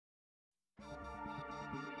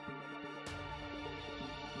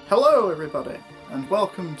Hello everybody, and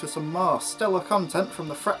welcome to some more stellar content from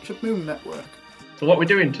the Fractured Moon Network. So what we're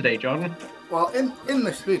doing today, John? Well, in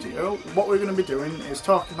this video, what we're going to be doing is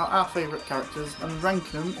talking about our favourite characters and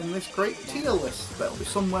ranking them in this great tier list that'll be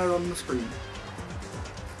somewhere on the screen.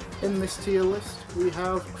 In this tier list, we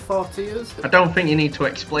have 4 tiers. I don't think you need to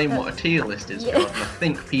explain what a tier list is, John. I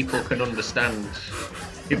think people can understand.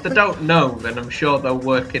 If they don't know, then I'm sure they'll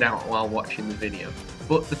work it out while watching the video.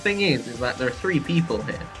 But the thing is that there are 3 people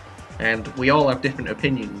here, and we all have different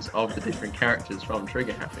opinions of the different characters from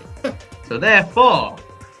Trigger Happy. So therefore,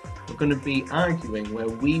 we're going to be arguing where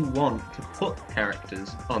we want to put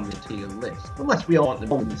characters on the tier list. Unless we all want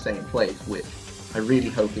them all in the same place, which I really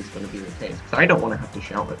hope is going to be the case. Because I don't want to have to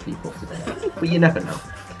shout at people today. But you never know.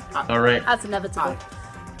 Alright. That's inevitable.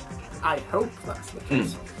 I hope that's the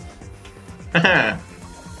case. Haha.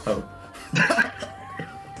 Hope.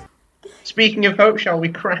 Speaking of hope, shall we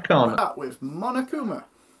crack on? Start with Monokuma.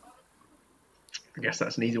 I guess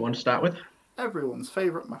that's an easy one to start with. Everyone's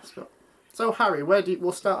favourite mascot. So Harry,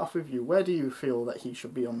 we'll start off with you. Where do you feel that he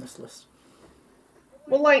should be on this list?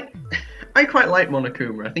 Well, I quite like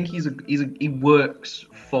Monokuma. I think he works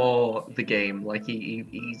for the game. Like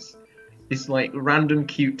he's this like random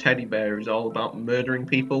cute teddy bear who's all about murdering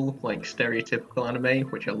people, like stereotypical anime,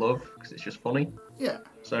 which I love because it's just funny. Yeah.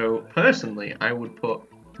 So personally, I would put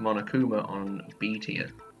Monokuma on B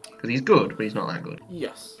tier because he's good, but he's not that good.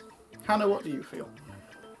 Yes. Hannah, what do you feel?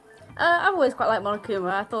 I've always quite liked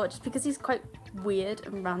Monokuma. I thought just because he's quite weird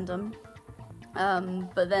and random,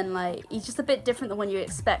 but then like he's just a bit different than when you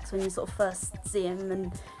expect when you sort of first see him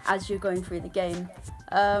and as you're going through the game.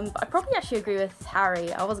 But I probably actually agree with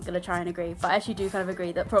Harry. I wasn't going to try and agree, but I actually do kind of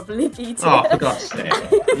agree that probably B tier. Oh, for God's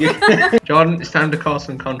sake. Jordan, it's time to cause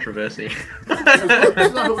some controversy. As much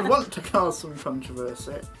as I would want to cause some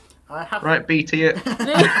controversy, I have Right, B tier.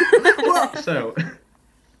 So,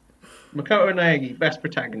 Makoto Naegi, best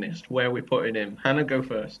protagonist. Where are we putting him? Hannah, go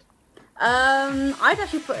first. I'd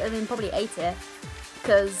actually put him in probably A tier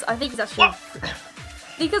because I think he's actually...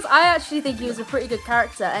 Because I actually think he was a pretty good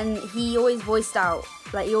character and he always voiced out,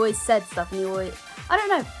 like he always said stuff and he always... I don't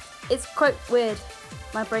know, it's quite weird.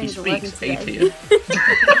 My brain isn't working today.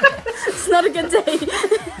 It's not a good day.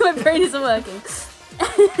 My brain isn't working.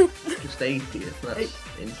 Just A tier, that's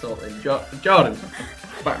insulting. Jordan,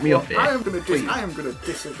 back me up here. I am going to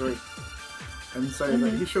disagree and say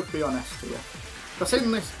that he should be on S tier. Because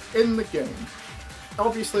in the game,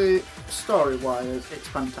 obviously story-wise, it's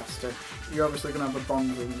fantastic. You're obviously going to have a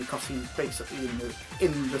bond with him because he's basically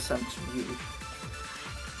in the sense of you.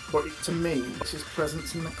 But to me, it's his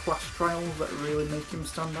presence in the class trials that really make him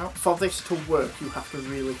stand out. For this to work, you have to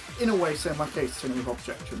really, in a way, say my case to with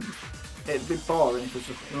objections. It'd be boring if it was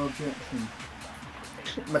just no objection.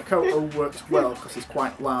 Makoto works well because he's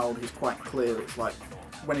quite loud, he's quite clear. It's like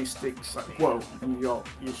when he speaks, like whoa, and you're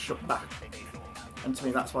shut back. And to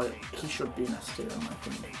me, that's why he should be in S tier, in my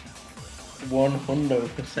opinion.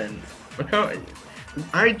 100%. Makoto,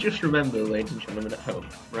 I just remember, ladies and gentlemen at home,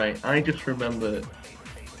 right? I just remember,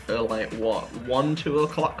 like, what, 1-2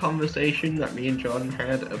 o'clock conversation that me and John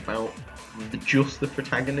had about just the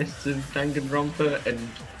protagonists of Danganronpa, and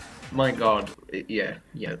my God, yeah,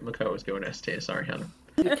 Makoto's going S tier. Sorry, Hannah.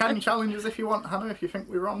 You can challenge us if you want, Hannah, if you think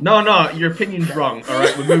we're wrong. No, your opinion's wrong. All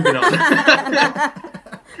right, we're moving on.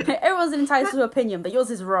 Everyone's entitled to opinion, but yours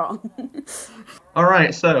is wrong. All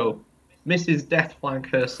right, so Mrs. Deathflag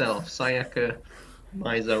herself, Sayaka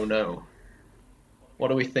Mizono. What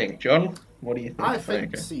do we think, John? What do you think? I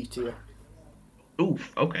think Sayaka? C tier.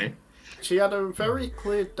 Oof. Okay. She had a very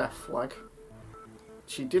clear death flag.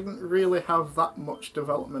 She didn't really have that much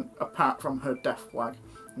development apart from her death flag,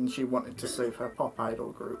 and she wanted to save her pop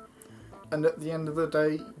idol group. And at the end of the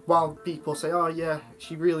day, while people say, oh yeah,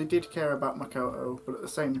 she really did care about Makoto, but at the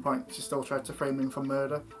same point, she still tried to frame him for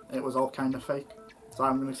murder, and it was all kind of fake. So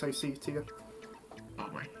I'm going to say C tier. Oh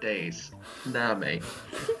my days. Nah, mate.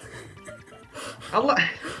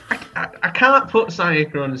 I can't put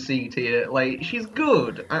Sayaka on C tier. Like, she's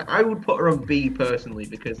good. I would put her on B personally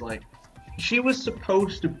because, like, she was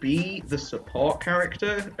supposed to be the support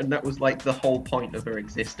character, and that was, like, the whole point of her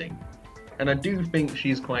existing. And I do think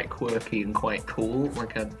she's quite quirky and quite cool.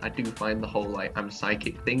 Like, I do find the whole, like, I'm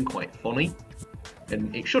psychic thing quite funny.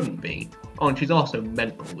 And it shouldn't be. Oh, and she's also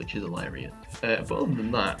mental, which is hilarious. But other than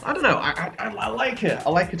that, I don't know. I like her. I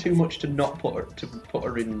like her too much to not put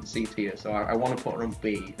her in C tier. So I want to put her on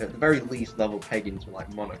B. At the very least, level pegging to like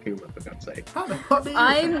Monokuma, for God's sake.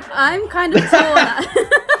 I'm kind of torn.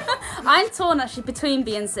 I'm torn actually between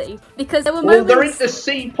B and C because there were moments. Well, they're into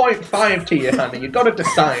C.5 tier, Hannah. You've got to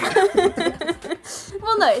decide.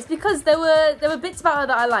 Well, no, it's because there were bits about her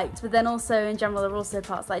that I liked, but then also in general there were also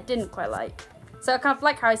parts that I didn't quite like. So I kind of,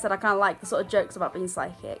 like Harry said, I kind of like the sort of jokes about being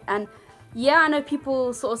psychic. And yeah, I know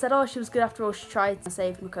people sort of said, oh, she was good after all, she tried to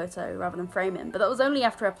save Makoto rather than frame him, but that was only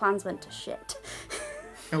after her plans went to shit.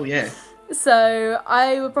 Oh yeah. So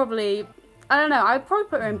I would probably, I don't know, I'd probably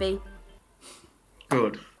put her in B.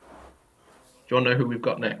 Good. Do you want to know who we've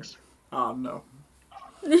got next? Oh, no.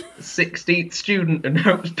 16th student in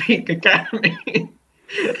Hope's Peak Academy.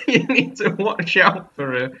 You need to watch out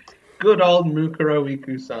for a good old Mukuroe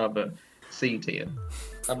Kusaba. C tier.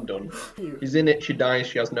 I'm done. She's in it, she dies,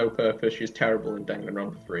 she has no purpose, she's terrible in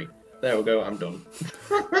Danganronpa 3. There we go, I'm done.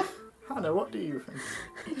 Hannah, what do you think?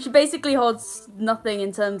 She basically holds nothing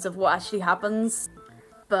in terms of what actually happens,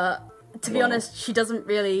 but to be honest, she doesn't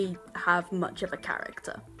really have much of a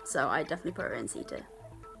character, so I definitely put her in C tier.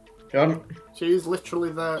 John? She's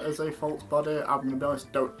literally there as a false body. I'm gonna be honest,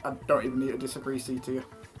 I don't even need to disagree. C tier.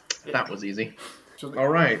 That was easy.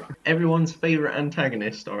 Alright, everyone's favourite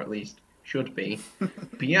antagonist, or at least should be,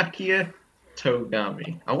 Byakuya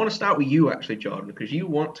Togami. I want to start with you actually, Jordan, because you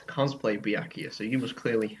want to cosplay Byakuya, so you must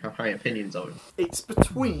clearly have high opinions of him. It's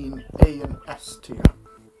between A and S tier.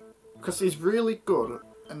 Because he's really good,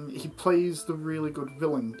 and he plays the really good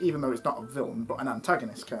villain, even though he's not a villain, but an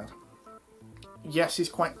antagonist card. Yes, he's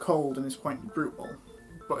quite cold and he's quite brutal,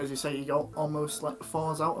 but as you say, he almost like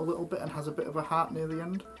falls out a little bit and has a bit of a heart near the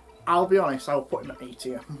end. I'll be honest, I'll put him at A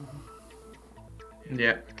tier.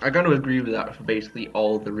 Yeah, I'm going to agree with that for basically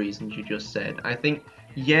all the reasons you just said. I think,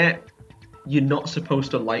 yeah, you're not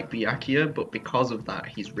supposed to like Byakuya, but because of that,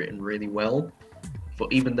 he's written really well.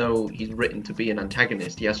 But even though he's written to be an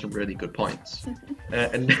antagonist, he has some really good points.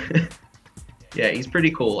 And yeah, he's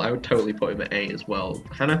pretty cool. I would totally put him at A as well.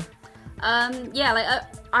 Hannah? Yeah, like,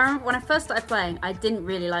 I remember when I first started playing, I didn't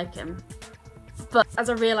really like him. But as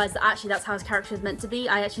I realised that actually that's how his character is meant to be,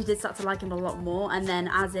 I actually did start to like him a lot more. And then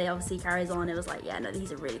as it obviously carries on, it was like, yeah, no,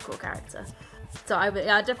 he's a really cool character. So I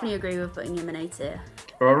definitely agree with putting him in A tier.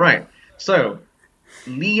 Alright, so,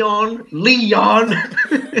 Leon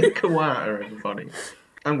Kawata, everybody.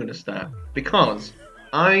 I'm going to start. Because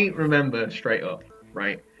I remember straight up,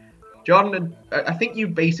 right? Jordan, I think you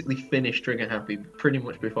basically finished Trigger Happy pretty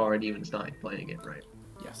much before I'd even started playing it, right?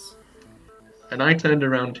 Yes. And I turned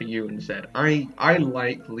around to you and said, I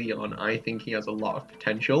like Leon, I think he has a lot of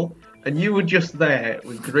potential. And you were just there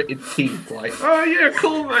with gritted teeth like, oh yeah,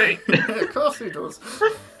 cool mate. Of course he does.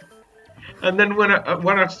 And then when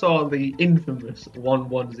I saw the infamous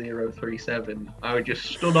 11037, I just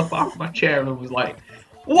stood up off my chair and was like,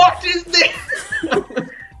 what is this?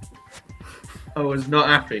 I was not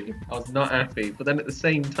happy. But then at the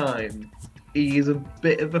same time, he is a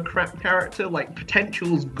bit of a crap character. Like,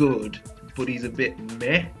 potential's good, but he's a bit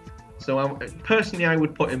meh. So personally, I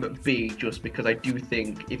would put him at B just because I do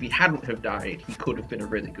think if he hadn't have died, he could have been a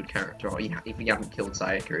really good character. Or if he hadn't killed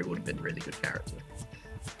Sayaka, he would have been a really good character.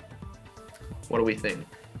 What do we think?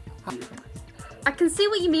 I can see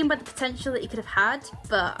what you mean by the potential that he could have had,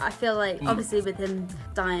 but I feel like obviously with him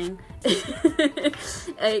dying,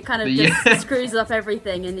 it kind of just screws up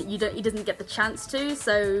everything, and he doesn't get the chance to.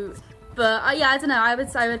 So, but yeah, I don't know. I would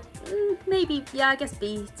maybe I guess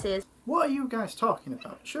B tier. What are you guys talking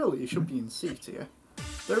about? Surely you should be in C tier.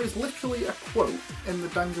 There is literally a quote in the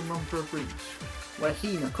Danganronpa Abridged where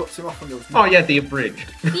Hina cuts him off and goes, oh yeah, the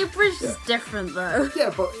abridged. The abridged is different though.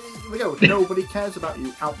 Yeah, but we go. Nobody cares about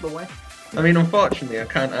you. Out the way. I mean, unfortunately, I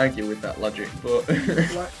can't argue with that logic, but...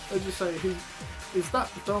 like, as you say, is that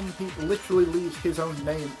dumb? He literally leaves his own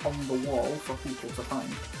name on the wall for people to find.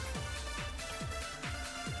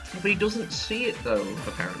 But he doesn't see it, though,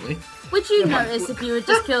 apparently. Would you notice if you had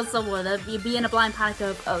just killed someone, you'd be in a blind panic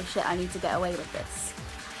of, oh shit, I need to get away with this?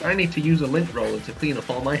 I need to use a lint roller to clean up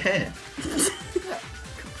all my hair.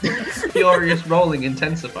 Furious rolling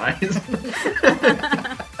intensifies.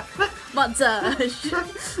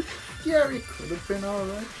 Montage! Yeah, he could have been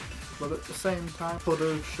alright, but at the same time, could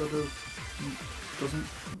have, should have, doesn't.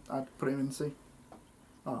 I'd put him in C.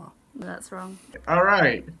 Ah. That's wrong.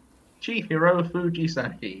 Alright, Chihiro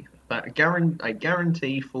Fujisaki. I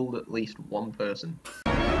guarantee fooled at least one person.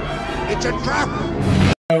 It's a trap!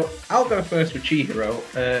 So, I'll go first with Chihiro.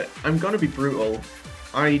 I'm gonna be brutal.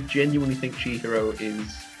 I genuinely think Chihiro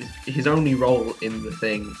is his only role in the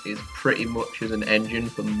thing is pretty much as an engine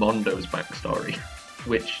for Mondo's backstory.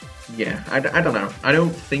 Which, yeah, I don't know. I don't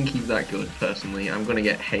think he's that good, personally. I'm going to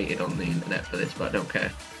get hated on the internet for this, but I don't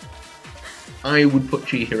care. I would put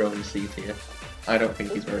Chihiro in C tier. I don't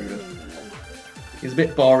think he's very good. He's a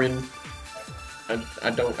bit boring. I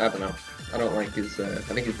don't know. I don't like his, I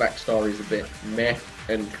think his backstory is a bit meh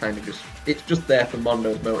and kind of just, it's just there for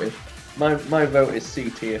Mondo's motive. My vote is C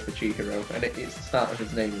tier for Chihiro, and it's the start of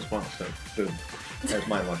his name as well. So boom, there's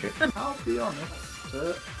my logic. I'll be honest,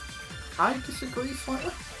 I disagree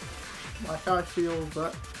slightly. Like, I feel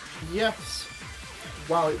that, yes,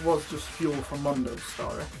 while it was just fuel for Mondo's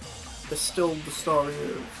story, there's still the story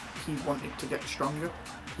of he wanted to get stronger.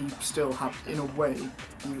 He still had, in a way,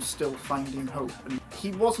 he was still finding hope. And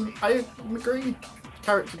he wasn't, I agree,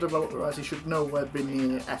 character developer-wise, he should nowhere be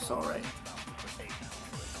near SRA.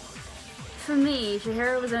 For me,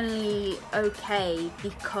 Chihiro was only okay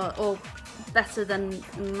because, or better than,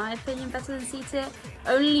 in my opinion, better than C tier,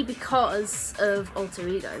 only because of Alter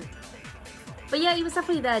Ego. But yeah, he was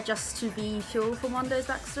definitely there just to be fuel for Mondo's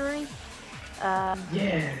backstory.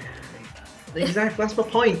 Yeah, exactly. That's my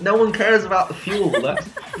point. No one cares about the fuel. That's,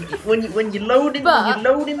 when you're loading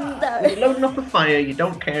up a fire, you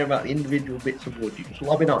don't care about the individual bits of wood. You just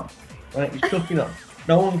lob it on, right? You're chucking on.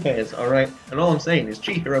 No one cares, all right. And all I'm saying is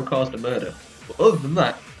Chihiro caused a murder. But other than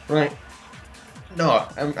that, right? No,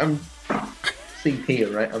 I'm C tier,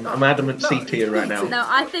 right? I'm adamant C tier right now. No,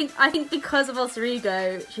 I think because of Alter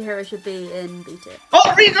Ego, Chihiro should be in B tier.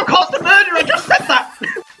 Alter Ego caused the murder. I just said that.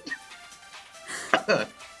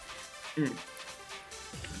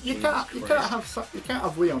 You can't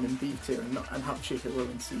have Leon in B tier and have Chihiro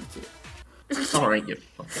in C tier. Alright, you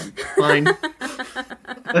fucking fine.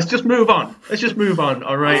 Let's just move on.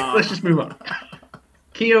 Alright? Let's just move on.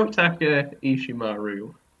 Kiyotaka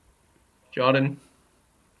Ishimaru. Jordan,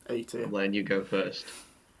 A tier. I'm letting you go first.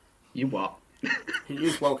 You what? He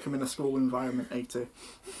is welcome in a school environment, A tier.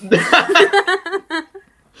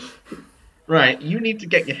 Right, you need to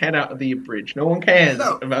get your head out of the bridge. No one cares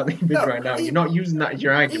about the bridge right now. You're not using that as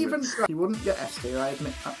your argument. He wouldn't get S tier, I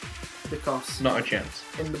admit that. Because Not a chance.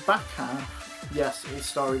 in the back half, yes, his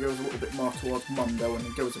story goes a little bit more towards Mondo and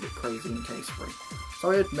it goes a bit crazy in Case 3.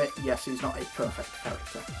 So I admit, yes, he's not a perfect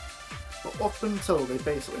character. But up until they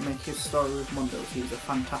basically make his story with Mondo, he's a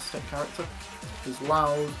fantastic character. He's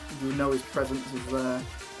loud, you know his presence is there,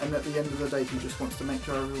 and at the end of the day he just wants to make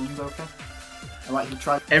sure everyone's okay. And like he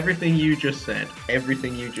tried. Everything you just said is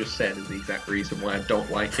the exact reason why I don't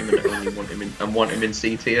like him and only want him in in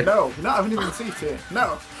C tier. No, you're not having him in C tier.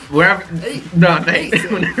 No. We're having no.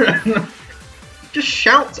 Just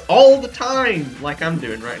shouts all the time, like I'm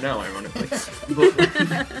doing right now, ironically.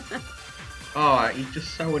 But, he's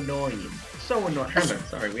just so annoying. So annoying. Hannah,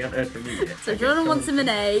 sorry, we haven't heard from you yet. So Jordan wants him in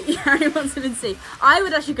A, Harry wants him in C. I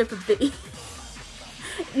would actually go for B.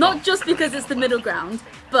 Not just because it's the middle ground,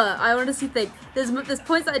 but I honestly think there's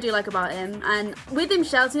points that I do like about him, and with him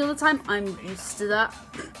shouting all the time, I'm used to that.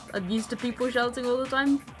 I'm used to people shouting all the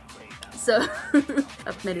time. So,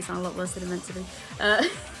 I've made it sound a lot worse than it meant to be. Is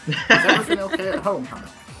everything okay at home, Hannah?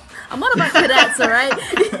 I'm on about cadets, alright?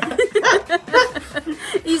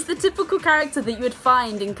 He's the typical character that you would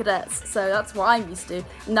find in cadets, so that's what I'm used to,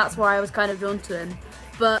 and that's why I was kind of drawn to him.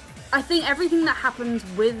 But I think everything that happened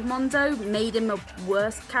with Mondo made him a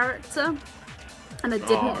worse character, and I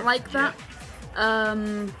didn't like that.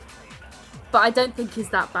 But I don't think he's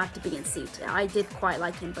that bad to be in C tier. I did quite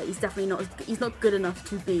like him, but he's definitely not good enough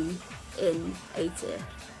to be in A tier.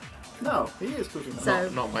 No, he is good enough. So,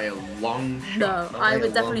 not by a long shot. No, I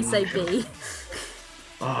would definitely say B.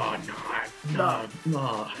 Oh no.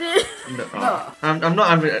 I'm not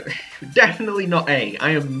having definitely not A. I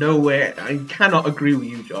am nowhere. I cannot agree with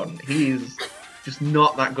you, John. He is just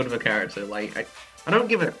not that good of a character. Like I don't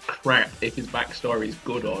give a crap if his backstory is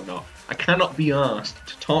good or not. I cannot be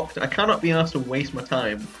asked to waste my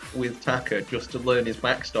time with Taka just to learn his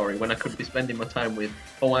backstory when I could be spending my time with,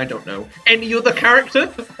 I don't know, any other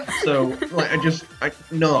character. So, like,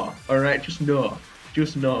 no. Alright, just no.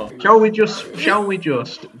 Just no. Shall we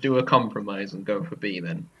just do a compromise and go for B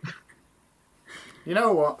then? You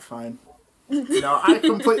know what? Fine. No, I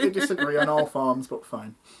completely disagree on all forms, but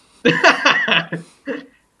fine.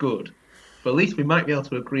 Good. But at least we might be able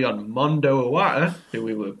to agree on Mondo Iwata, who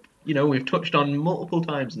we've touched on multiple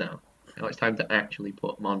times now. Now it's time to actually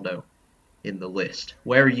put Mondo in the list.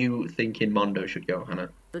 Where are you thinking Mondo should go, Hannah?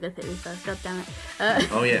 We're gonna pick me first, god damn it.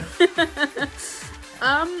 Oh yeah.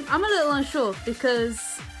 I'm a little unsure because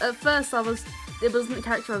at first it wasn't the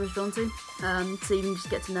character I was drawn to even just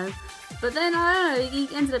get to know. But then I don't know, he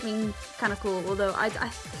ended up being kind of cool. Although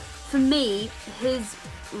for me, his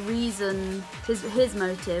reason, his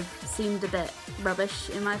motive seemed a bit rubbish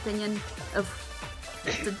in my opinion.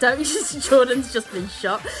 Jordan's just been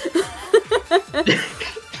shot.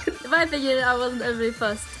 In my opinion, I wasn't overly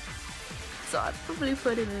fussed, so I'd probably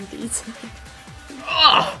put him in B tier.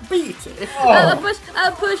 B tier? At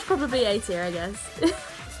push, probably A tier, I guess.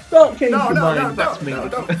 Don't change your mind. That's me. No,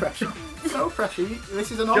 don't pressure. No pressure.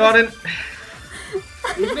 This is an Jordan.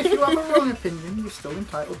 Even if you have a wrong opinion, you're still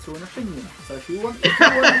entitled to an opinion. So if you want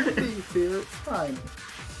to be tier, it's fine.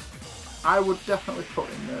 I would definitely put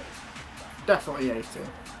him at definitely 80.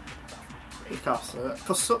 Because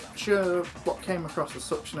for such what came across as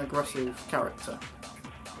such an aggressive character,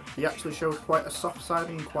 he actually showed quite a soft side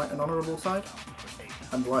and quite an honourable side.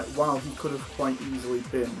 And like, while he could have quite easily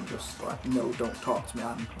been just like, no, don't talk to me,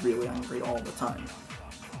 I'm really angry all the time,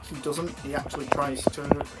 he doesn't. He actually tries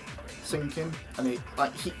to sink in, and he,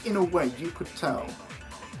 in a way, you could tell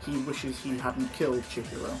he wishes he hadn't killed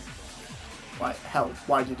Chihiro. Like, hell,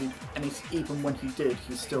 why did he? And even when he did,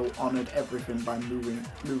 he still honoured everything by moving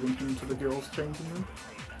him to the girls' changing room.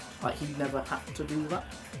 Like, he never had to do that.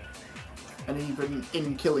 And even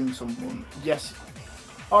in killing someone, yes,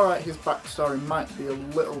 alright, his backstory might be a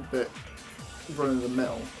little bit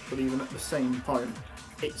run-of-the-mill, but even at the same point,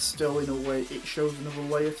 it's still, in a way, it shows another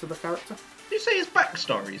layer to the character. Did you say his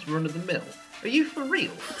backstory is run-of-the-mill? Are you for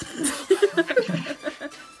real?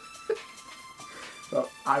 So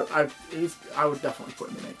I would definitely put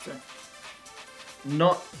him in 80.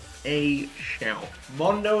 Not a shout.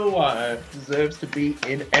 Mondo deserves to be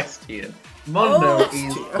in S tier. Mondo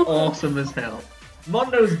is awesome as hell.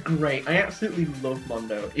 Mondo's great. I absolutely love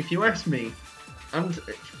Mondo. If you ask me,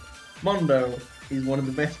 Mondo is one of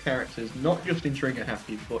the best characters, not just in Trigger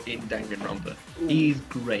Happy, but in Danganronpa. He's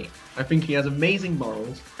great. I think he has amazing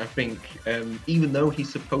morals. I think even though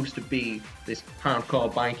he's supposed to be this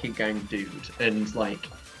hardcore biker gang dude, and like,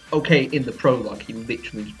 okay, in the prologue, he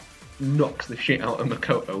literally knocks the shit out of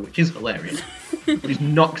Makoto, which is hilarious. He just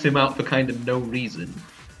knocks him out for kind of no reason.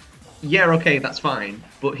 Yeah, okay, that's fine,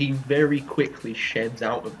 but he very quickly sheds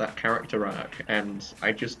out of that character arc, and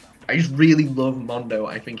I just really love Mondo.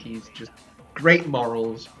 I think he's just great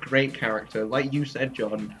morals, great character. Like you said,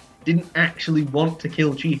 John, didn't actually want to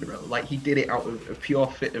kill Chihiro. Like, he did it out of a pure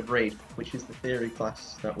fit of rage, which is the theory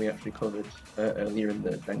class that we actually covered earlier in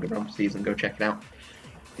the Danganronpa season. Go check it out.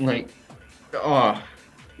 Like,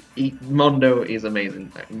 Mondo is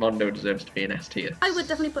amazing. Mondo deserves to be an S tier. I would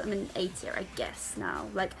definitely put him in A tier, I guess, now.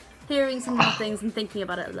 Like, hearing some of the things and thinking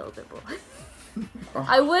about it a little bit more.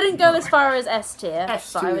 I wouldn't go as far as S tier,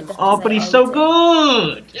 but I would definitely but he's so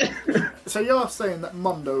good! So you're saying that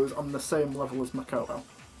Mondo's on the same level as Makoto?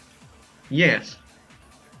 Yes.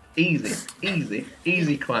 Easy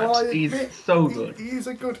claps. Well, He's so good. He's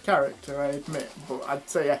a good character, I admit, but I'd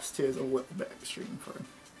say S tier's a little bit extreme for him.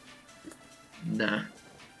 Nah.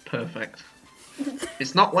 Perfect.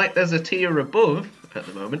 It's not like there's a tier above at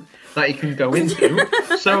the moment that he can go into,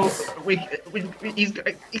 so he's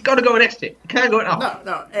got to go in S tier. He can't go in.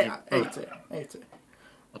 No, A tier.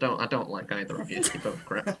 I don't like either of you. You're both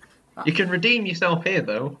crap. You can redeem yourself here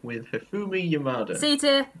though with Hifumi Yamada. C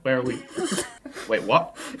tier. Where are we? Wait,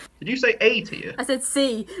 what? Did you say A tier? I said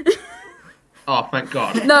C. Oh, thank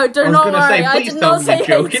God. No, do not worry. I did not say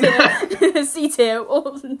you're A joking. tier. C tier.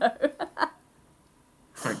 Oh no.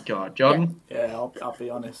 Thank God, John. Yeah, I'll be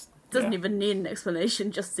honest. Doesn't even need an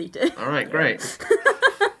explanation, just C tier. Alright, great.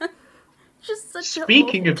 Just such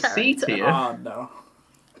Speaking an of C character. tier, Oh no.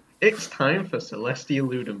 it's time for Celestia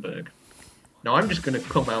Ludenberg. Now, I'm just going to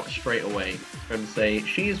come out straight away and say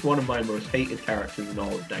she is one of my most hated characters in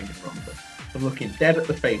all of Danganronpa. I'm looking dead at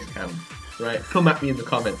the face cam, right? Come at me in the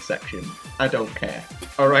comments section. I don't care.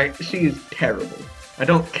 Alright, she is terrible. I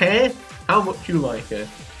don't care how much you like her.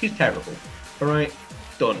 She's terrible. Alright?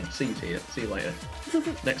 Done. See you. See you later.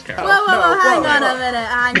 Next character. Whoa, hang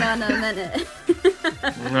on a minute.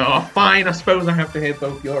 Oh, fine. I suppose I have to hear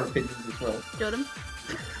both your opinions as well. Jordan?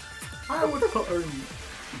 I would put her in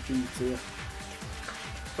G tier.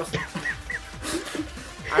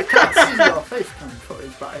 I can't see your face cam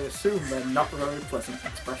footage, but I assume they're not very pleasant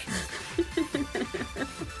expressions.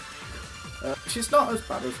 She's not as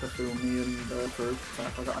bad as Hifumi and Drew. So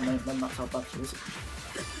if I got a name, then that's how bad she is.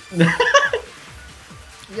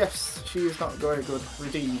 Yes, she is not very good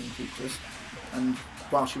redeeming features, and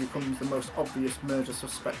while she becomes the most obvious murder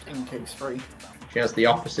suspect in case 3, she has the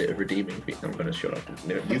opposite of redeeming features. I'm going to shut up.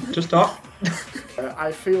 No, you just talk.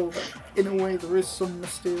 I feel that in a way there is some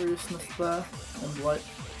mysteriousness there, and like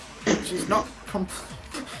she's not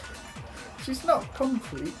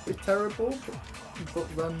completely terrible,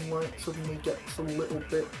 but then like suddenly gets a little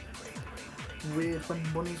bit weird when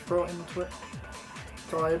money's brought into it.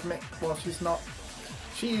 So I admit, while she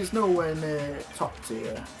is nowhere near top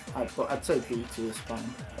tier, but I'd say B tier is fine.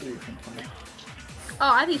 What do you think, Andy?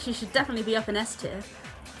 Oh, I think she should definitely be up in S tier.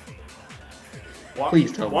 What?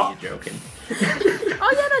 Please tell me you're joking.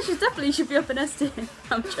 Oh yeah, no, she definitely should be up in S tier.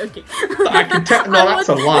 I'm joking. I can tell. No, that's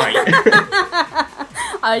a lie.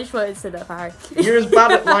 I just wanted to say that for Harry. You're as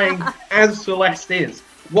bad at lying as Celeste is.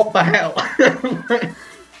 What the hell?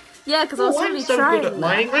 Yeah, because I was I'm really so trying. good at that.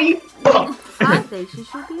 lying. Are you? Oh. I think she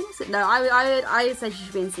should be in C. No, I would say she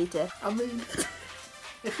should be in C tier. I mean,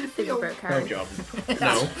 if you Think feel... about No, Karen. John.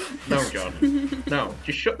 No, John. No,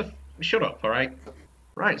 just shut up, all right?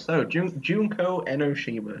 Right. So Junko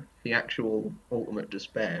Enoshima, the actual ultimate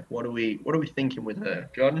despair. What are we thinking with her,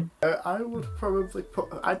 John? I would probably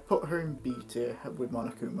I'd put her in B tier with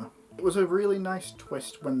Monokuma. It was a really nice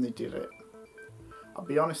twist when they did it. I'll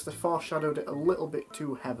be honest, they foreshadowed it a little bit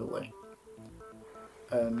too heavily.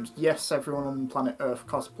 And yes, everyone on planet Earth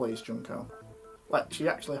cosplays Junko. Like, she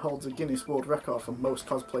actually holds a Guinness World Record for most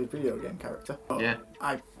cosplayed video game character. But Yeah.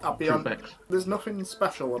 I'll be honest, there's nothing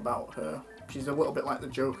special about her. She's a little bit like the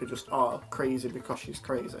Joker, just crazy because she's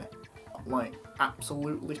crazy. Like,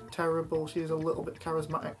 absolutely terrible. She's a little bit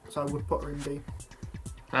charismatic, so I would put her in B.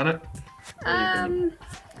 Hannah? What are you thinking?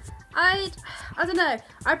 I don't know.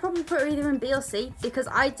 I'd probably put her either in B or C because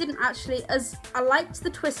I didn't actually, as I liked the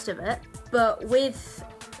twist of it, but with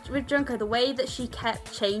Junko, the way that she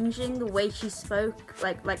kept changing, the way she spoke,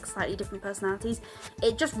 like slightly different personalities,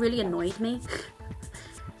 it just really annoyed me.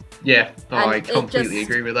 Yeah, And I completely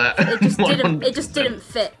agree with that. It just didn't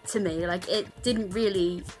fit to me. Like, it didn't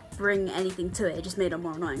really bring anything to it. It just made it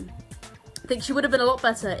more annoying. I think she would have been a lot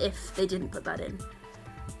better if they didn't put that in.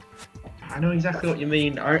 I know exactly what you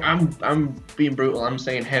mean. I'm being brutal. I'm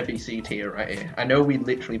saying heavy C tier right here. I know we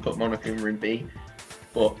literally put Monokuma in B,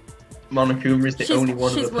 but Monokuma is the only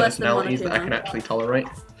one of the worse than personalities that I Monokuma. can actually tolerate.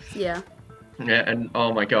 Yeah. Yeah, and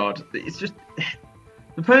oh my god, it's just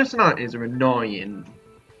the personalities are annoying,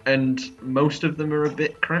 and most of them are a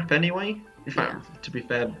bit crap anyway. In fact, to be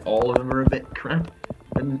fair, all of them are a bit crap.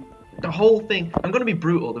 And the whole thing, I'm going to be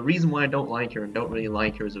brutal. The reason why I don't like her and don't really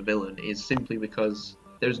like her as a villain is simply because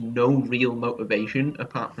there's no real motivation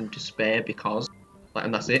apart from despair because, like,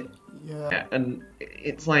 and that's it. Yeah. And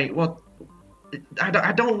it's like, what? I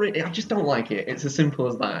just don't like it. It's as simple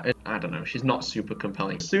as that. I don't know. She's not super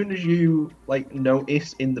compelling. As soon as you like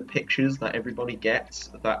notice in the pictures that everybody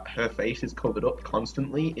gets that her face is covered up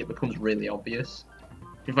constantly, it becomes really obvious.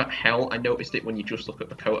 In fact, hell, I noticed it when you just look at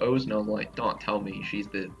the photos, and I was like, don't tell me she's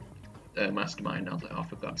the mastermind. I was like, oh,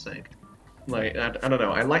 for God's sake. Like, I don't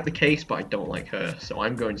know. I like the case, but I don't like her. So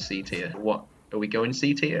I'm going C tier. What? Are we going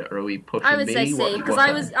C tier, or are we pushing B? I would say C because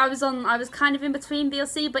What's I was kind of in between B or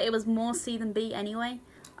C, but it was more C than B anyway.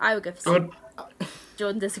 I would go for C. Good.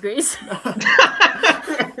 Jordan disagrees.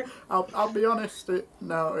 I'll be honest.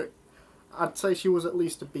 I'd say she was at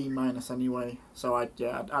least a B minus anyway. So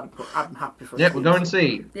I'm happy for. Yeah, we're going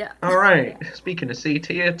C. Yeah. All right. Speaking of C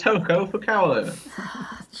tier, Toko Fukawa.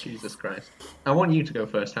 Jesus Christ. I want you to go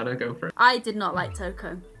first, Hannah. Go for it. I did not like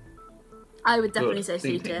Toko. I would definitely say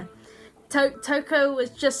C tier. Toko was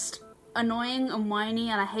just annoying and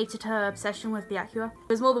whiny, and I hated her obsession with Byakuya. It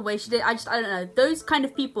was more the way she did. I don't know. Those kind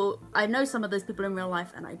of people, I know some of those people in real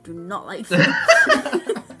life, and I do not like them.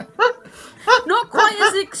 Not quite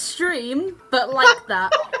as extreme, but like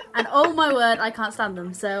that. And oh my word, I can't stand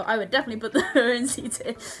them. So I would definitely put her in C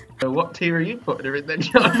tier. So what tier are you putting her in then,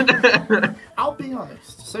 John? I'll be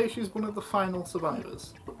honest. Say she's one of the final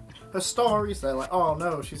survivors. Her stories, they're like, oh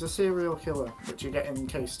no, she's a serial killer, which you get in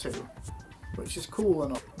case 2. Which is cool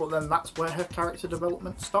enough, but then that's where her character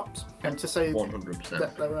development stops. And to say 100%.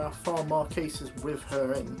 that there are 4 more cases with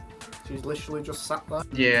her in, she's literally just sat there.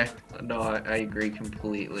 Yeah, no, I agree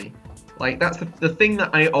completely. Like, that's the thing that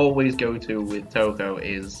I always go to with Toko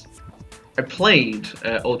is, I played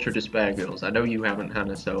Ultra Despair Girls. I know you haven't,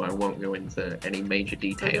 Hannah, so I won't go into any major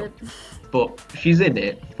detail. But she's in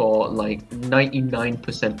it for like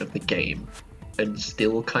 99% of the game, and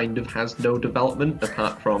still kind of has no development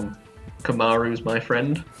apart from Kamaru's my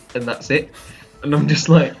friend, and that's it. And I'm just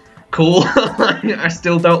like, cool. I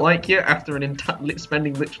still don't like you after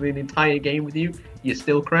spending literally an entire game with you. You're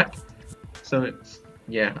still crap. So it's,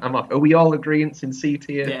 yeah, I'm off. Are we all agreeing in C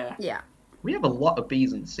tier? Yeah. Yeah. We have a lot of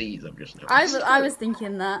B's and C's, I've just noticed. I was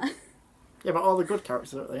thinking that. Yeah, but all the good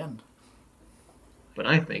characters are at the end. But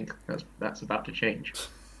I think that's about to change.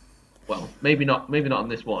 Well, maybe not on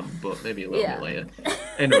this one, but maybe a little bit later.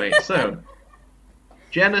 Anyway, so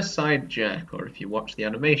Genocide Jack, or if you watch the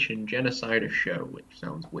animation, Genocide Show, which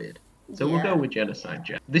sounds weird. So we'll go with Genocide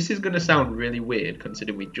Jack. This is going to sound really weird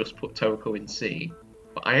considering we just put Toko in C,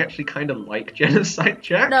 but I actually kind of like Genocide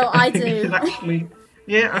Jack. No, I think do. She's actually,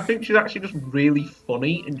 yeah, I think she's actually just really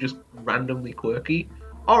funny and just randomly quirky.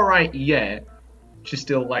 Alright, yeah, she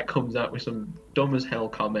still like comes out with some dumb as hell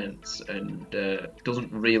comments and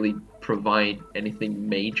doesn't really provide anything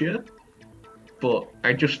major, but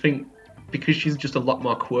I just think because she's just a lot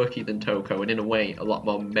more quirky than Toko and in a way a lot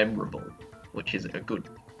more memorable, which is a good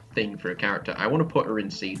thing for a character. I want to put her in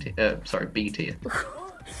B tier.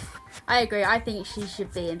 I agree. I think she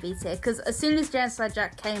should be in B tier because as soon as Genocide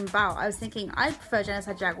Jack came about, I was thinking I prefer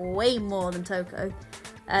Genocide Jack way more than Toko,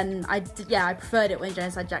 and I preferred it when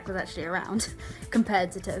Genocide Jack was actually around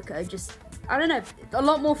compared to Toko. Just, I don't know, a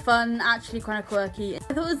lot more fun, actually kind of quirky. I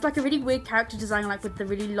thought it was like a really weird character design, like with the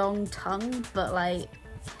really long tongue, but like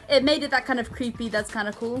it made it that kind of creepy. That's kind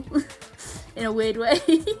of cool in a weird way.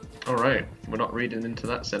 All right, we're not reading into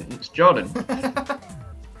that sentence, Jordan.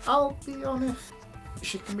 I'll be honest.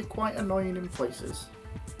 She can be quite annoying in places,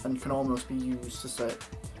 and can almost be used to say.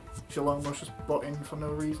 She'll almost just butt in for no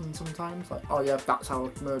reason sometimes. Like, oh yeah, that's how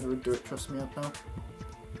a murderer would do it. Trust me, I know.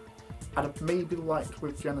 I'd have maybe liked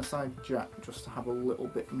with Genocide Jack just to have a little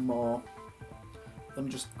bit more than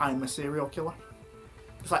just I'm a serial killer.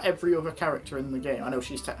 It's like every other character in the game. I know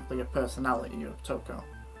she's technically a personality of Toko,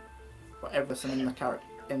 but everything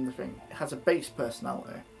in the thing has a base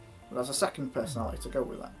personality, but has a second personality to go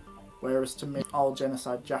with that. Whereas to me, all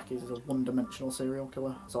Genocide Jack is a one-dimensional serial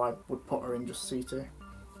killer, so I would put her in just C tier.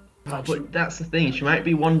 Oh, but that's the thing. She might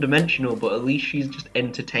be one-dimensional, but at least she's just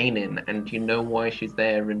entertaining, and you know why she's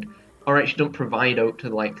there. And all right, she don't provide out to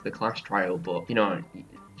like the class trial, but you know,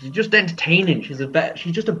 she's just entertaining. She's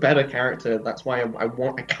just a better character. That's why I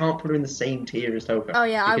can't put her in the same tier as Toko. Oh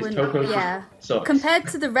yeah, I because wouldn't. Toko's Yeah, sucks. compared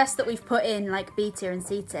to the rest that we've put in, like B tier and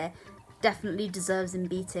C tier, definitely deserves in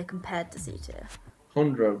B tier compared to C tier.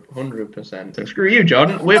 100%. So screw you,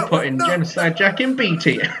 Jordan. We're putting Genocide Jack in B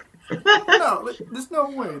tier. No, there's no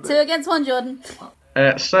way. 2 against 1, Jordan.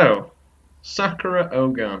 So, Sakura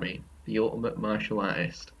Ogami, the ultimate martial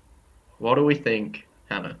artist. What do we think,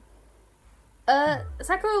 Hannah?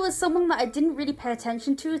 Sakura was someone that I didn't really pay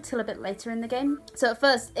attention to until a bit later in the game. So at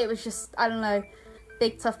first, it was just, I don't know,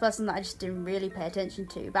 big tough person that I just didn't really pay attention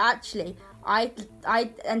to. But actually, I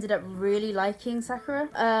ended up really liking Sakura.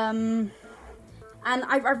 And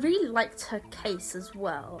I really liked her case as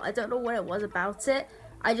well. I don't know what it was about it.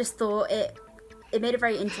 I just thought it made it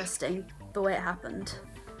very interesting, the way it happened.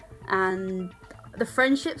 And the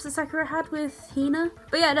friendships that Sakura had with Hina.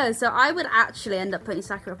 But yeah, no, so I would actually end up putting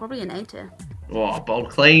Sakura probably in A tier. Oh,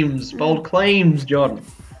 bold claims, Jordan.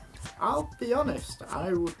 I'll be honest,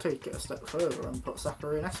 I would take it a step further and put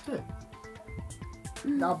Sakura in S tier.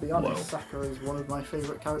 I'll be honest, Sakura is one of my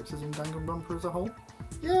favourite characters in Danganronpa as a whole.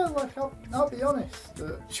 Yeah, like, I'll be honest,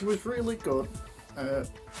 she was really good,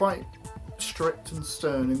 quite strict and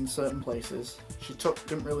stern in certain places. She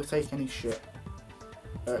didn't really take any shit.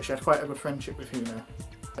 She had quite a good friendship with Hina.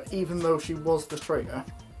 But even though she was the traitor,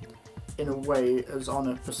 in a way, as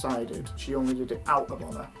Honor presided, she only did it out of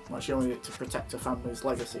Honor. Like, she only did it to protect her family's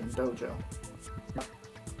legacy in Dojo.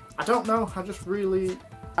 I don't know, I was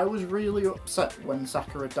really upset when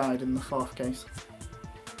Sakura died in the 4th case.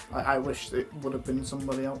 I wish it would have been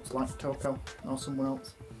somebody else, like Toko, or someone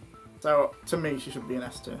else. So, to me, she should be an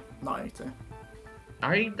S tier, not A tier.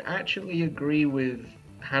 I actually agree with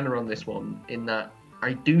Hannah on this one, in that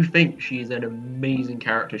I do think she's an amazing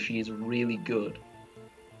character. She is really good.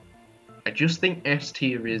 I just think S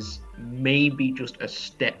tier is maybe just a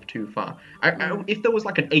step too far. If there was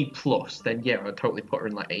like an A+, then yeah, I'd totally put her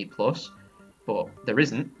in like A+. But there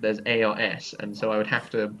isn't. There's A or S, and so I would have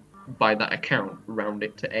to, by that account, round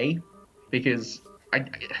it to A, because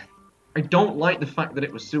I don't like the fact that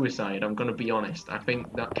it was suicide. I'm gonna be honest. I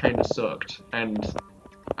think that kind of sucked, and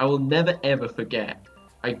I will never ever forget.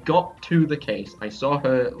 I got to the case. I saw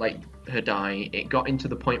her die. It got into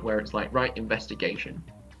the point where it's like, right, investigation,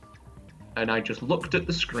 and I just looked at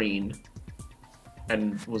the screen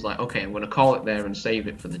and was like, okay, I'm gonna call it there and save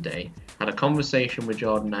it for the day. Had a conversation with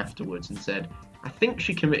Jordan afterwards and said, I think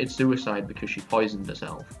she committed suicide because she poisoned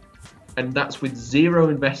herself. And that's with zero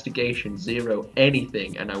investigation, zero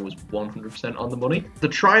anything, and I was 100% on the money. The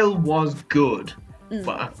trial was good,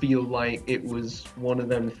 but I feel like it was one of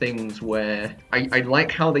them things where I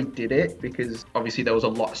like how they did it, because obviously there was a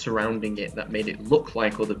lot surrounding it that made it look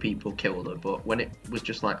like other people killed her, but when it was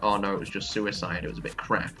just like, oh no, it was just suicide, it was a bit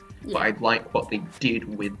crap. Yeah. But I like what they did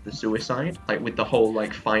with the suicide, like with the whole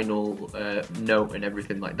like final note and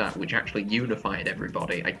everything like that, which actually unified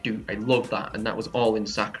everybody. I love that, and that was all in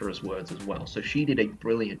Sakura's words as well. So she did a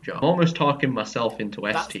brilliant job. I'm almost talking myself into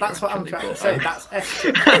S tier. That's what I'm trying to say. That's S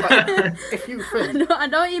tier. Like, if you think, I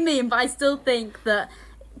know what you mean, but I still think that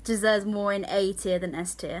deserves more in A tier than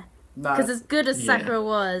S tier. Because as good as Sakura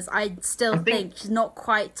was, I still think she's not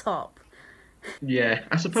quite top. Yeah,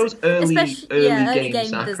 I suppose early game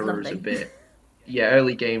Sakura is a bit. Yeah,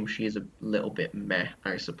 early game she is a little bit meh,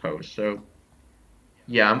 I suppose. So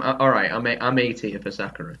yeah, I'm alright. I'm A tier for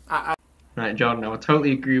Sakura. Right, Jordan, I would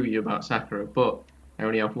totally agree with you about Sakura, but I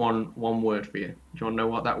only have one word for you. Do you want to know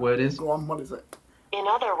what that word is? Go on, what is it? In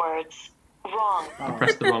other words, wrong. I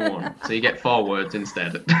pressed the wrong one, so you get 4 words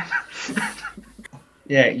instead.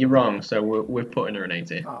 Yeah, you're wrong, so we're putting her an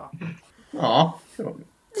 80. Aw.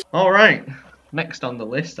 All right. Next on the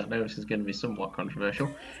list, I know this is going to be somewhat controversial,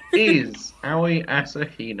 is Aoi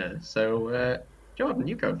Asahina. So, Jordan,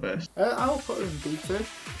 you go first. I'll put her in B2.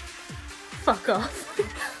 Fuck off.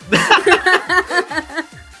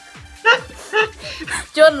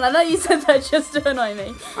 Jordan, I know you said that just to annoy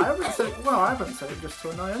me. I haven't said it just to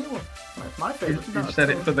annoy anyone. Like, my favourite. You've said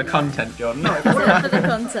it for the content, Jordan. No, For the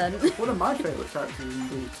content. one of my favourite characters is in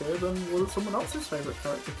B2, then someone else's favourite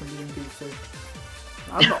character can be in B2.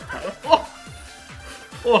 I'm not petty. Oh,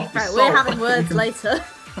 Right, we're having words later.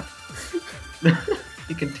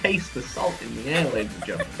 You can taste the salt in the air, ladies and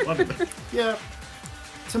gentlemen. Yeah,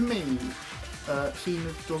 to me,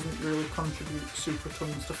 Hina doesn't really contribute super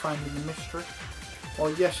tons to finding the mystery.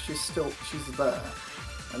 Or yes, she's there,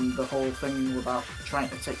 and the whole thing about trying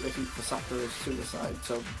to take the heat for Sakura's suicide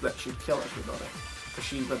so that she'd kill everybody, because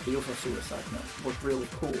she led the other suicide note, was really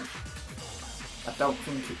cool. I don't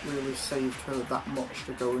think it really saved her that much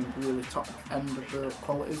to go in really top end of the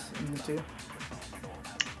qualities in the tier.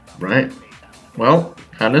 Right. Well,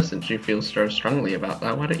 Hannah, since you feel so strongly about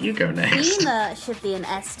that, why don't you go next? Hina should be an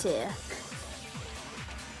S tier.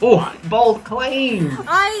 Oh, bold claim!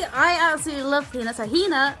 I absolutely love Hina. So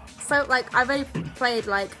Hina, I've only played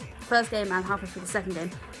like first game and halfway through the second game,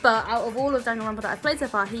 but out of all of Danganronpa that I've played so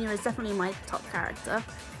far, Hina is definitely my top character.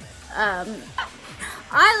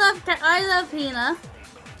 I love Hina.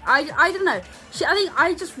 I don't know. I think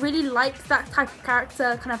I just really like that type of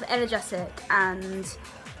character, kind of energetic and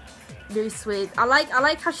really sweet. I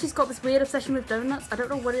like how she's got this weird obsession with donuts. I don't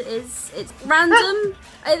know what it is. It's random.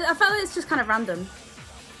 I felt like it's just kind of random.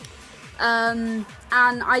 And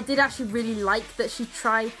I did actually really like that she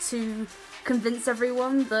tried to convince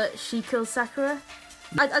everyone that she killed Sakura.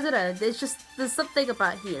 I don't know. There's something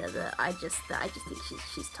about Hina that I just think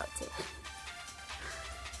she's top tier.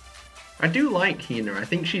 I do like Hina. I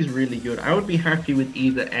think she's really good. I would be happy with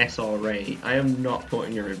either S or A. I am not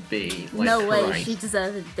putting her in B. Like, no way, Christ. she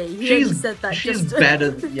deserves a B. He only said that she's just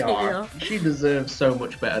better. to Yeah, she deserves so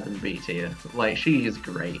much better than B tier. Like, she is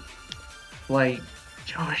great. Like,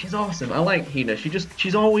 oh, she's awesome. I like Hina.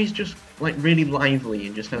 She's always just like really lively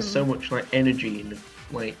and just has so much like energy and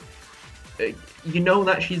like. You know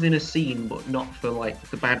that she's in a scene, but not for like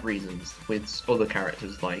the bad reasons. With other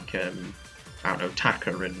characters like I don't know,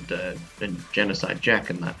 Taka and Genocide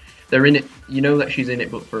Jack and that. They're in it, you know that she's in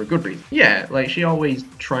it, but for a good reason. Yeah, like, she always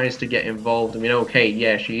tries to get involved. I mean, okay,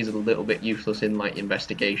 yeah, she is a little bit useless in, like,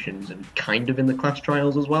 investigations and kind of in the class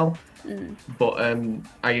trials as well. But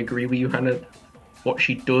I agree with you, Hannah. What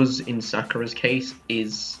she does in Sakura's case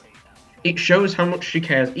is... It shows how much she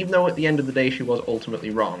cares, even though at the end of the day she was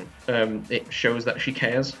ultimately wrong. It shows that she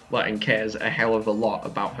cares, and cares a hell of a lot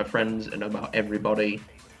about her friends and about everybody.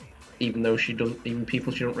 Even though she doesn't, even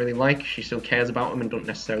people she don't really like, she still cares about them and don't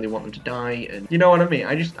necessarily want them to die. And you know what I mean?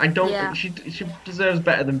 I don't think she deserves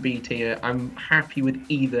better than B tier. I'm happy with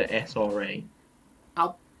either S or A.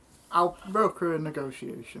 I'll broker a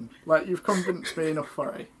negotiation. Like, you've convinced me enough for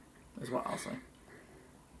A, is what I'll say.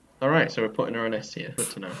 Alright, so we're putting her on S tier. Good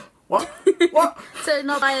to know. What? What? So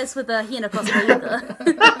not biased with the Hina cosplay either.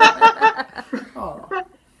 Oh.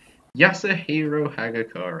 Yasuhiro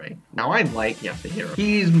Hagakure. Now, I like Yasuhiro.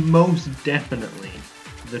 He is most definitely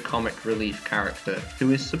the comic relief character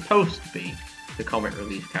who is supposed to be the comic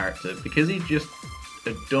relief character because he's just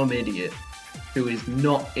a dumb idiot who is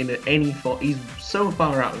not in any fault. He's so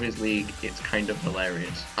far out of his league, it's kind of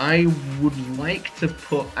hilarious. I would like to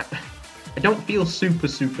put... I don't feel super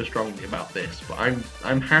strongly about this, but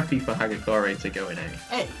I'm happy for Hagakure to go in A.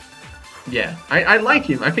 A? Yeah, I like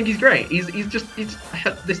him. I think he's great. He's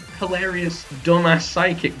this hilarious dumbass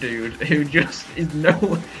psychic dude who just is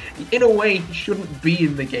in a way he shouldn't be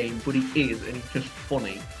in the game, but he is, and he's just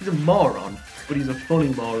funny. He's a moron, but he's a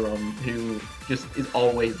funny moron who just is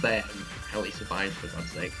always there. And hell, he survives, for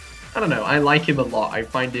God's sake. I don't know. I like him a lot. I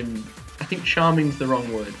think charming's the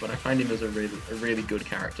wrong word, but I find him as a really good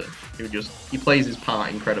character who he plays his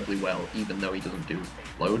part incredibly well, even though he doesn't do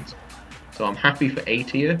loads. So I'm happy for A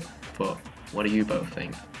tier. But what do you both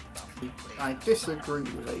think? I disagree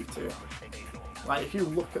with A tier. Like, if you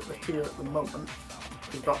look at the tier at the moment,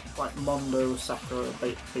 you've got like Mondo, Sakura,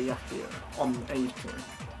 Byakuya on A tier.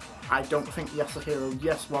 I don't think Yasuhiro,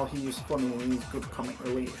 yes, while he is funny and he's good comic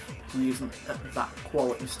relief, he isn't at that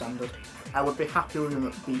quality standard. I would be happy with him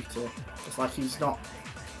at B tier. Just like he's not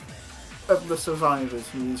of the survivors,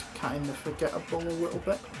 he's kind of forgettable a little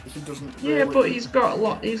bit. He doesn't. Yeah, really... but he's got a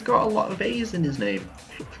lot. He's got a lot of A's in his name.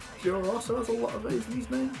 Joe also has a lot of A's in his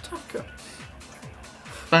name. Taka.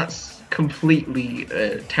 That's completely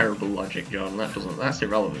terrible logic, John. That's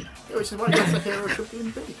irrelevant. Which is why Yasuhiro should be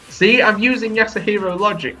in B. See, I'm using Yasuhiro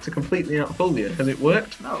logic to completely outfool you. Has it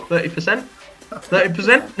worked? No. 30%?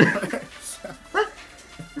 30%?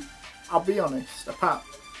 I'll be honest,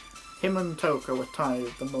 him and Toko were tied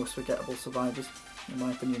the most forgettable survivors, in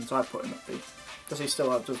my opinion, so I put him at B. Because he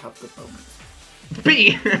still does have good moments.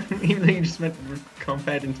 B! Even though you just meant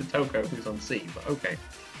compared him to Toko, who's on C, but okay.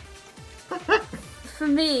 For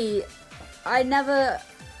me, I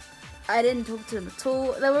didn't talk to him at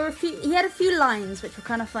all. He had a few lines which were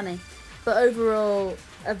kind of funny, but overall,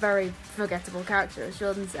 a very forgettable character, as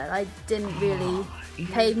Jordan said. I didn't really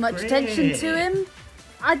pay much attention to him.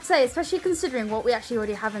 I'd say, especially considering what we actually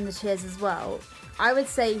already have in the tiers as well, I would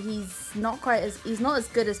say he's not as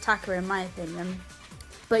good as Taka in my opinion,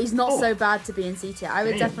 but he's not so bad to be in C tier. I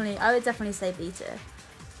would definitely say B tier,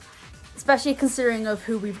 especially considering of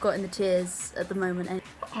who we've got in the tiers at the moment.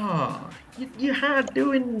 You had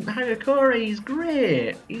doing Hagakure. He's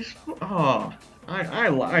great.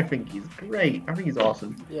 I think he's great. I think he's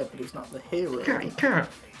awesome. Yeah, but he's not the hero. You can't.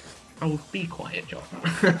 Oh, be quiet, John.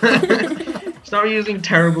 Start using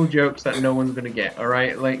terrible jokes that no one's gonna get. All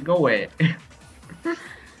right, like go away.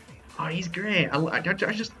 Oh, he's great.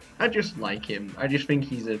 I just like him. I just think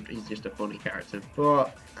he's just a funny character.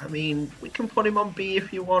 But I mean, we can put him on B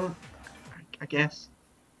if you want. I guess.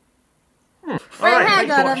 Alright, Hang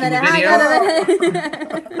on a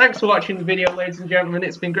minute. Thanks for watching the video, ladies and gentlemen.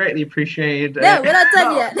 It's been greatly appreciated. No, we're not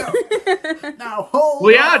done yet. Now hold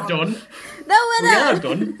We on. are done. No, we're not. We are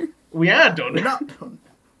done. We are done. We're not done.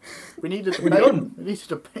 We need a debate. We're done. We need a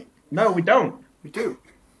debate. No, we don't. We do.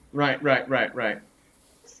 Right.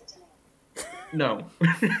 No.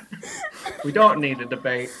 We don't need a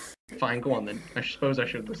debate. Fine, go on then. I suppose I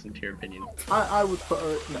should listen to your opinion. I would put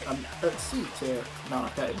her at C tier. No, I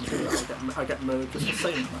can't even do that. I get murdered just for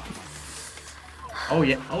saying that. Oh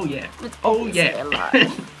yeah.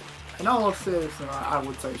 In all seriousness, I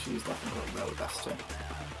would say she's definitely up there with S tier.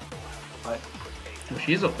 Well,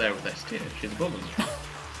 she's up there with S tier. She's above us.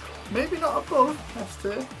 Maybe not above S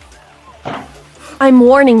tier. I'm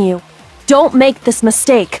warning you. Don't make this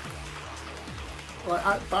mistake.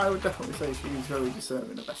 I would definitely say she's very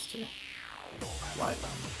deserving of S tier. Like,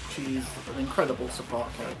 she's an incredible support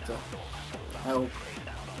character. Hell,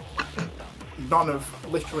 none of,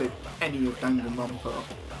 literally any of Danganronpa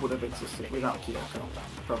would have existed without Kyoko.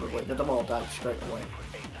 Probably. They'd have all died straight away.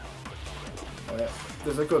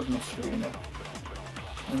 There's a good mystery in it.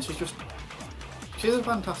 And she's a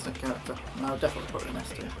fantastic character. And I would definitely put her in S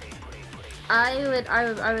tier.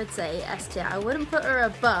 I would say S tier. I wouldn't put her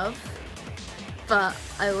above, but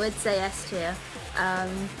I would say S tier.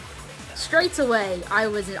 Straight away, I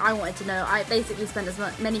wanted to know. I basically spent as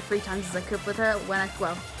many free times as I could with her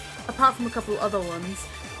apart from a couple other ones,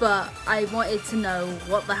 but I wanted to know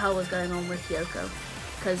what the hell was going on with Kyoko,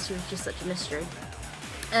 because she was just such a mystery.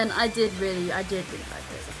 And I did really like her as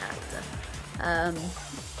a character.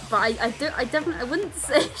 But I wouldn't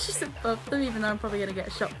say she's above them, even though I'm probably gonna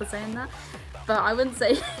get shot for saying that. But I wouldn't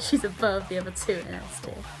say she's above the other two in S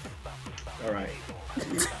tier. Alright.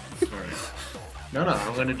 No,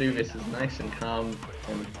 I'm going to do this as nice and calm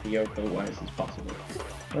and Kyoko-wise as possible.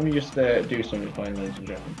 Let me just do something fine, ladies and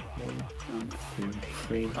gentlemen. 1, 2,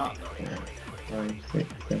 3, 4, 5,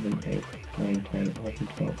 6, 7, 8, 9, 10, 11,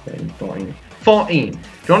 12, 13, 14. 14! Do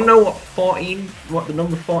you want to know what the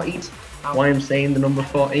number 14 is? Why I'm saying the number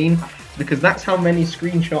 14? Because that's how many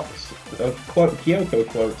screenshots of Kyoko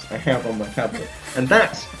quotes I have on my tablet. And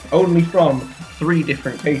that's only from 3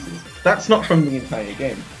 different cases. That's not from the entire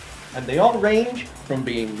game. And they all range from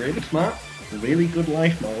being really smart, really good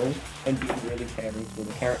life morals, and being really caring to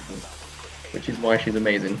the characters. Which is why she's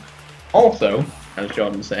amazing. Also, as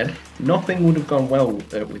Jordan said, nothing would have gone well with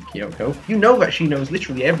Kyoko. You know that she knows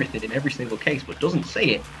literally everything in every single case, but doesn't say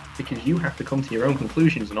it, because you have to come to your own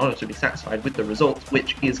conclusions in order to be satisfied with the result,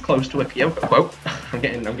 which is close to a Kyoko quote. I'm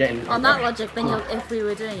getting... On that logic, then if we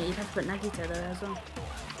were doing it, you'd have to put Nagito there as well.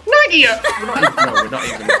 Nagia! We're not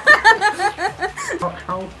even.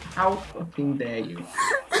 How fucking dare you?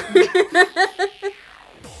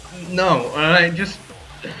 No, alright,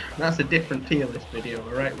 that's a different tier list video,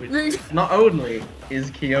 alright? Not only is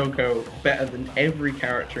Kyoko better than every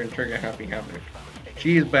character in Trigger Happy Havoc,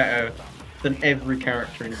 she is better than every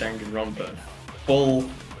character in Danganronpa. Full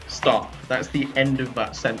stop. That's the end of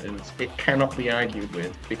that sentence. It cannot be argued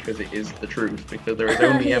with, because it is the truth, because there is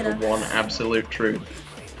only ever one absolute truth.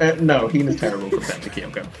 No, Hina's terrible compared to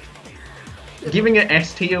Kyoko. Giving it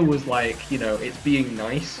S tier was like, you know, it's being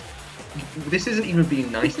nice. This isn't even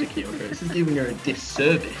being nice to Kyoko. This is giving her a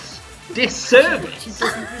disservice.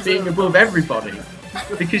 Disservice! Being above everybody.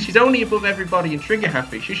 Because she's only above everybody in Trigger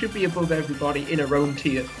Happy. She should be above everybody in her own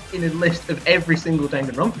tier in a list of every single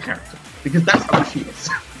Danganronpa character. Because that's how she is.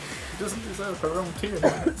 She doesn't deserve her own tier.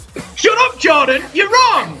 Shut up, Jordan! You're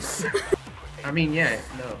wrong! I mean, yeah,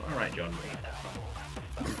 no. Alright, Jordan.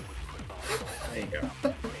 There you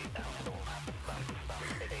go.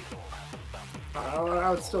 I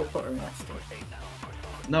would still put her in S tier.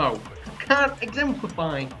 No. I can't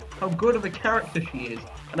exemplify how good of a character she is.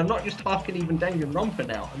 And I'm not just talking even Danganronpa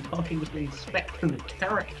now. I'm talking just the spectrum of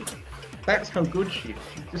characters. That's how good she is.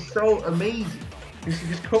 She's just so amazing. And she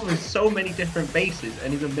just covers so many different bases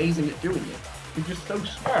and is amazing at doing it. She's just so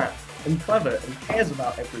smart and clever and cares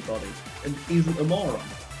about everybody and isn't a moron,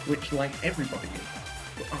 which like everybody is.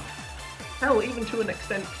 But, oh, hell, even to an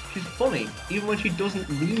extent, she's funny. Even when she doesn't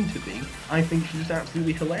mean to be, I think she's just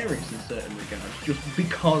absolutely hilarious in certain regards, just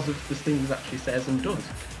because of the things that she says and does.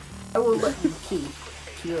 I will let you keep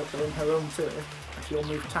Kyoko in her own tier if you'll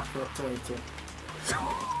move Taka up to 80.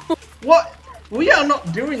 What? We are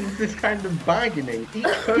not doing this kind of bargaining. Each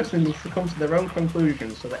person needs to come to their own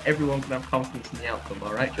conclusions so that everyone can have confidence in the outcome,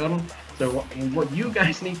 alright, Jordan? So what you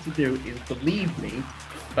guys need to do is believe me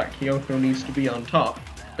that Kyoko needs to be on top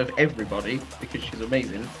of everybody because she's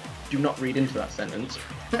amazing. Do not read into that sentence.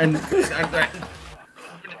 And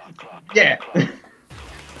yeah.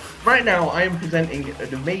 Right now, I am presenting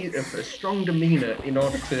a strong demeanour in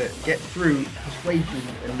order to get through persuasion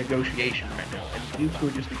and negotiation right now, and you two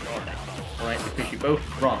are just ignoring it, alright? Because you're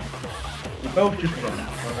both wrong. You're both just wrong,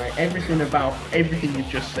 alright? Everything about everything you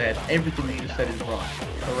just said is wrong,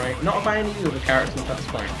 alright? Not about any of the characters, that's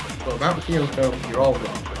fine, but about Kyoko, you're all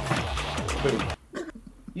wrong. Boom.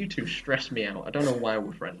 You two stress me out. I don't know why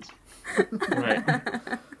we're friends. Alright.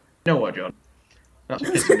 You know what, John? That's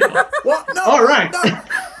pissing me off. What? No! Alright! No!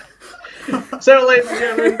 So, ladies and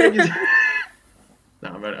gentlemen, thank you. No,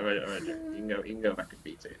 I'm ready. You can go back and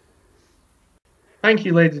beat it. Thank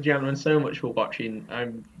you, ladies and gentlemen, so much for watching. I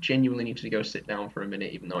genuinely need to go sit down for a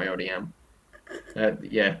minute, even though I already am.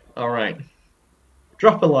 Yeah, alright.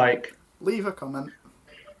 Drop a like. Leave a comment.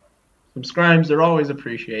 Subscribes are always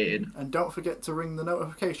appreciated. And don't forget to ring the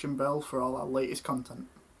notification bell for all our latest content.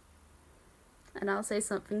 And I'll say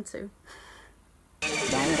something too.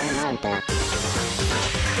 Danganronpa.